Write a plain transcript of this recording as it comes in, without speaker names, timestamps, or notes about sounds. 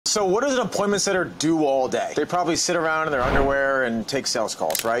So what does an appointment setter do all day? They probably sit around in their underwear and take sales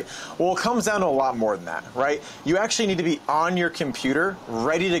calls, right? Well, it comes down to a lot more than that, right? You actually need to be on your computer,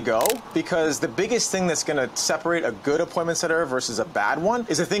 ready to go, because the biggest thing that's gonna separate a good appointment setter versus a bad one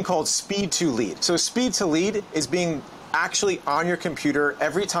is a thing called speed to lead. So speed to lead is being actually on your computer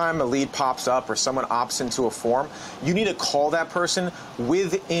every time a lead pops up or someone opts into a form. You need to call that person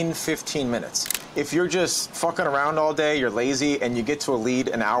within 15 minutes. If you're just fucking around all day, you're lazy, and you get to a lead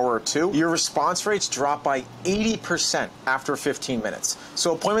an hour or two, your response rates drop by 80% after 15 minutes.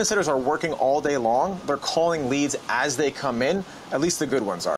 So appointment setters are working all day long. They're calling leads as they come in, at least the good ones are.